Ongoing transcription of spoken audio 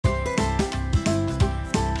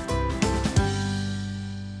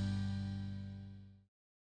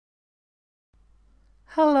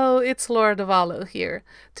Hello, it's Laura Davalo here.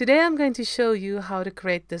 Today I'm going to show you how to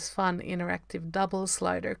create this fun interactive double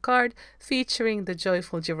slider card featuring the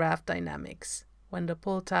Joyful Giraffe Dynamics. When the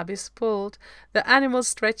pull tab is pulled, the animal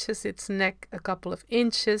stretches its neck a couple of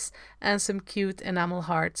inches and some cute enamel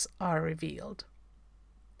hearts are revealed.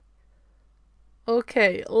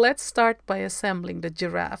 Okay, let's start by assembling the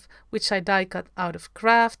giraffe, which I die cut out of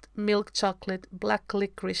Kraft, milk chocolate, black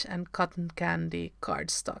licorice and cotton candy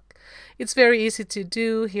cardstock. It's very easy to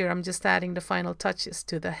do. Here I'm just adding the final touches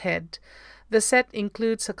to the head. The set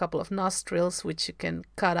includes a couple of nostrils which you can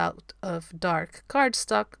cut out of dark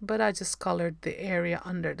cardstock, but I just colored the area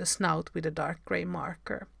under the snout with a dark gray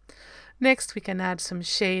marker. Next, we can add some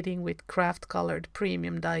shading with Kraft colored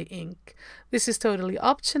premium dye ink. This is totally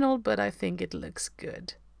optional, but I think it looks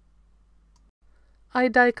good. I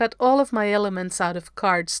die cut all of my elements out of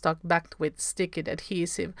cardstock backed with sticky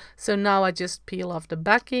adhesive, so now I just peel off the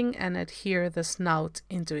backing and adhere the snout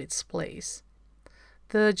into its place.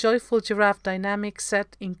 The Joyful Giraffe Die-namics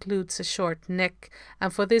set includes a short neck,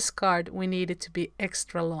 and for this card we need it to be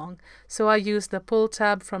extra long, so I used the pull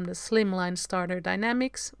tab from the Slimline starter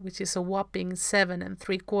Dynamics, which is a whopping 7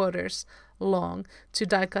 3/4 long, to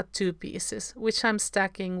die cut two pieces, which I'm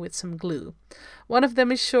stacking with some glue. One of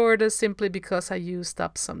them is shorter simply because I used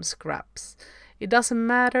up some scraps. It doesn't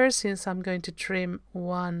matter since I'm going to trim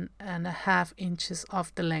 1.5 inches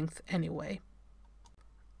off the length anyway.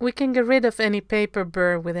 We can get rid of any paper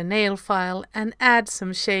burr with a nail file and add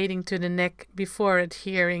some shading to the neck before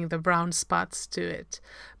adhering the brown spots to it.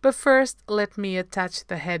 But first, let me attach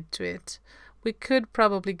the head to it. We could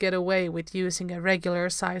probably get away with using a regular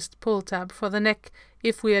sized pull tab for the neck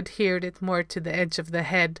if we adhered it more to the edge of the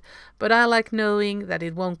head, but I like knowing that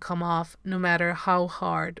it won't come off no matter how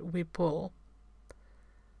hard we pull.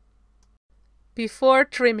 Before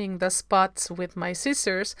trimming the spots with my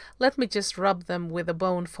scissors, let me just rub them with a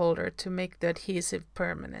bone folder to make the adhesive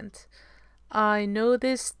permanent. I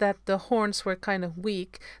noticed that the horns were kind of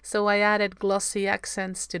weak, so I added glossy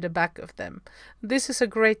accents to the back of them. This is a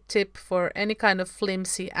great tip for any kind of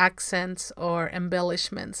flimsy accents or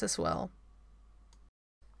embellishments as well.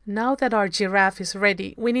 Now that our giraffe is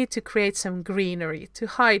ready, we need to create some greenery to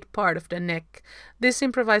hide part of the neck. This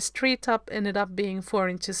improvised treetop ended up being 4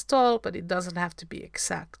 inches tall, but it doesn't have to be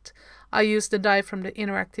exact. I used the die from the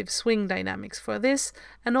interactive swing dynamics for this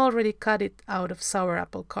and already cut it out of sour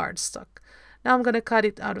apple cardstock. Now I'm going to cut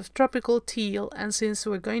it out of tropical teal, and since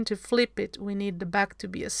we're going to flip it, we need the back to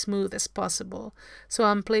be as smooth as possible. So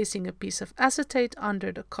I'm placing a piece of acetate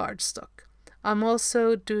under the cardstock. I'm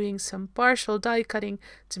also doing some partial die cutting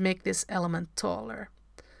to make this element taller.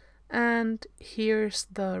 And here's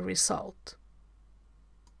the result.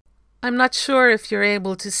 I'm not sure if you're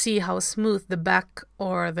able to see how smooth the back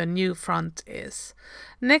or the new front is.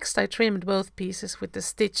 Next, I trimmed both pieces with the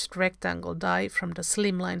stitched rectangle die from the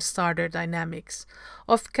Slimline starter Dynamics.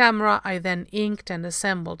 Off camera, I then inked and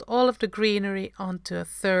assembled all of the greenery onto a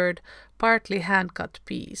third, partly hand-cut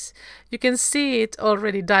piece. You can see it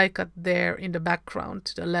already die-cut there in the background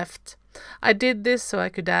to the left. I did this so I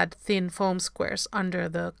could add thin foam squares under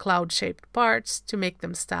the cloud-shaped parts to make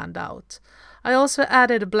them stand out. I also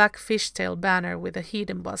added a black fishtail banner with a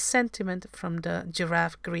heat embossed sentiment from the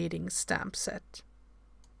Giraffe Greetings stamp set.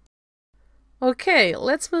 Okay,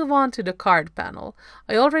 let's move on to the card panel.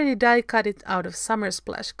 I already die cut it out of Summer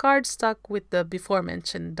Splash cardstock with the before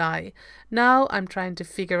mentioned die. Now I'm trying to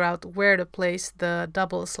figure out where to place the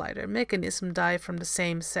double slider mechanism die from the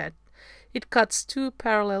same set. It cuts 2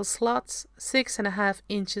 parallel slots, 6.5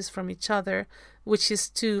 inches from each other, which is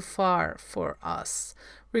too far for us.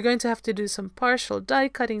 We're going to have to do some partial die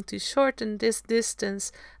cutting to shorten this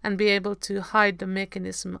distance and be able to hide the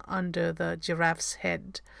mechanism under the giraffe's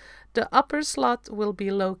head. The upper slot will be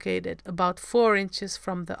located about 4 inches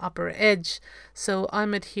from the upper edge, so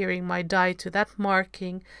I'm adhering my die to that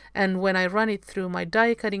marking, and when I run it through my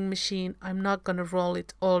die cutting machine, I'm not going to roll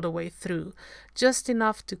it all the way through, just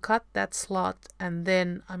enough to cut that slot, and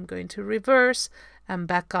then I'm going to reverse and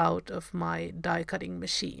back out of my die cutting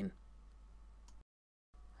machine.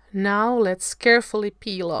 Now let's carefully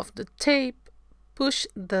peel off the tape, push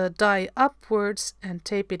the die upwards and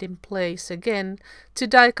tape it in place again to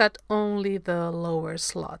die cut only the lower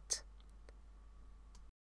slot.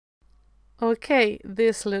 Okay,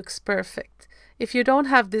 this looks perfect. If you don't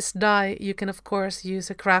have this die, you can of course use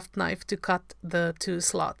a craft knife to cut the 2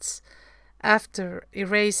 slots. After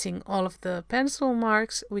erasing all of the pencil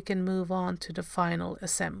marks, we can move on to the final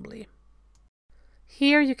assembly.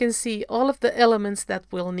 Here you can see all of the elements that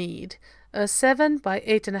we'll need. A 7 by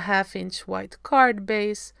 8.5 inch white card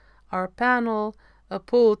base, our panel, a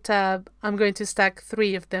pull tab. I'm going to stack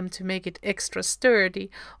 3 of them to make it extra sturdy,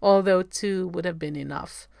 although 2 would have been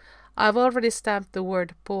enough. I've already stamped the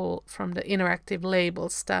word pull from the interactive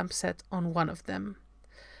labels stamp set on one of them.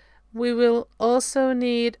 We will also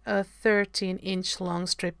need a 13-inch long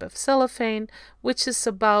strip of cellophane, which is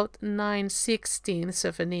about 9/16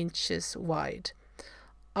 of an inch wide.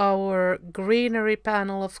 Our greenery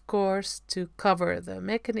panel, of course, to cover the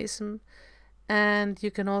mechanism, and you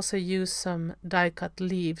can also use some die-cut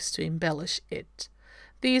leaves to embellish it.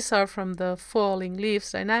 These are from the Falling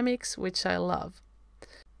Leaves Die-namics, which I love.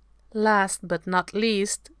 Last but not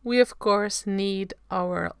least, we of course need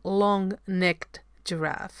our long-necked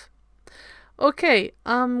giraffe. Okay,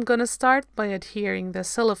 I'm gonna start by adhering the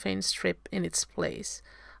cellophane strip in its place.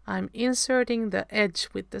 I'm inserting the edge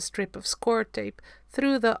with the strip of score tape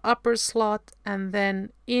through the upper slot and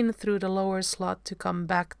then in through the lower slot to come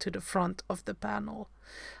back to the front of the panel.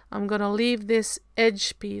 I'm gonna leave this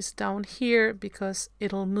edge piece down here because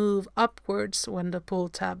it'll move upwards when the pull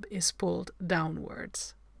tab is pulled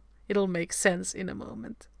downwards. It'll make sense in a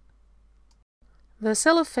moment. The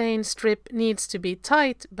cellophane strip needs to be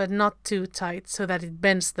tight, but not too tight so that it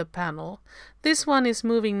bends the panel. This one is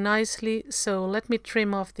moving nicely, so let me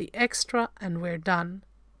trim off the extra and we're done.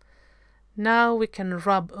 Now we can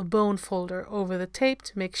rub a bone folder over the tape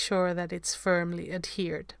to make sure that it's firmly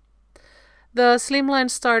adhered. The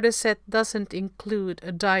Slimline starter set doesn't include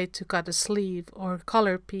a die to cut a sleeve or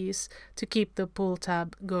collar piece to keep the pull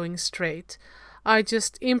tab going straight. I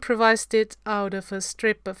just improvised it out of a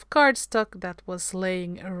strip of cardstock that was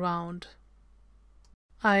laying around.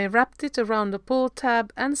 I wrapped it around the pull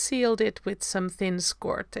tab and sealed it with some thin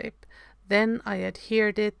score tape. Then I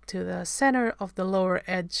adhered it to the center of the lower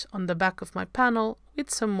edge on the back of my panel with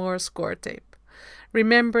some more score tape.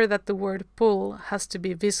 Remember that the word pull has to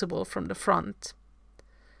be visible from the front.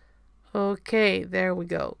 Okay, there we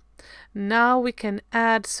go. Now we can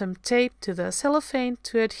add some tape to the cellophane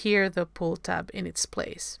to adhere the pull tab in its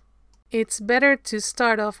place. It's better to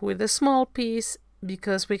start off with a small piece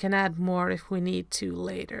because we can add more if we need to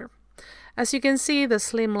later. As you can see, the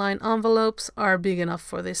Slimline envelopes are big enough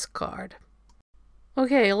for this card.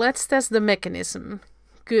 Okay, let's test the mechanism.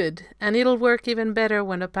 Good, and it'll work even better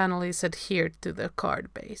when the panel is adhered to the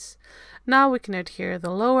card base. Now we can adhere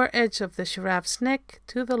the lower edge of the giraffe's neck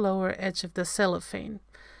to the lower edge of the cellophane.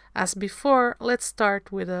 As before, let's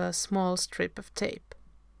start with a small strip of tape.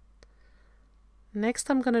 Next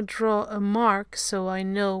I'm going to draw a mark so I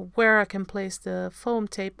know where I can place the foam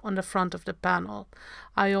tape on the front of the panel.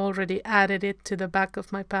 I already added it to the back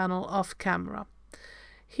of my panel off camera.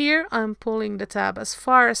 Here I'm pulling the tab as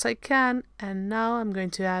far as I can, and now I'm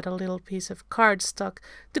going to add a little piece of cardstock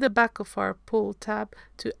to the back of our pull tab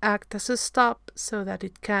to act as a stop so that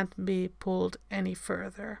it can't be pulled any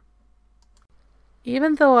further.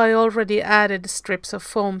 Even though I already added strips of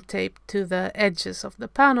foam tape to the edges of the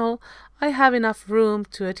panel, I have enough room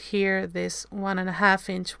to adhere this 1.5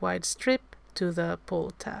 inch wide strip to the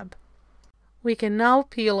pull tab. We can now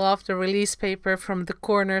peel off the release paper from the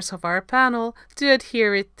corners of our panel to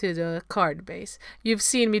adhere it to the card base. You've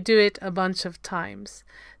seen me do it a bunch of times.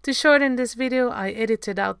 To shorten this video, I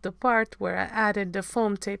edited out the part where I added the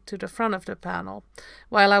foam tape to the front of the panel.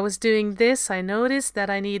 While I was doing this, I noticed that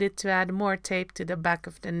I needed to add more tape to the back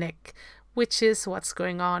of the neck, which is what's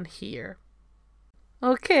going on here.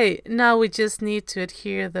 Okay, now we just need to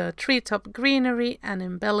adhere the treetop greenery and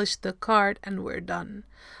embellish the card and we're done.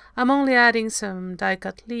 I'm only adding some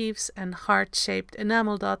die-cut leaves and heart-shaped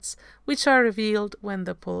enamel dots, which are revealed when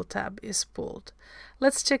the pull tab is pulled.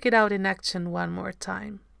 Let's check it out in action one more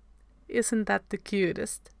time. Isn't that the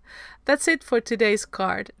cutest? That's it for today's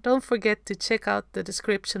card. Don't forget to check out the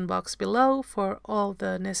description box below for all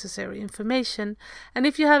the necessary information. And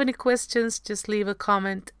if you have any questions, just leave a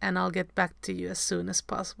comment and I'll get back to you as soon as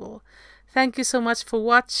possible. Thank you so much for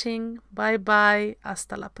watching. Bye bye.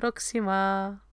 Hasta la próxima.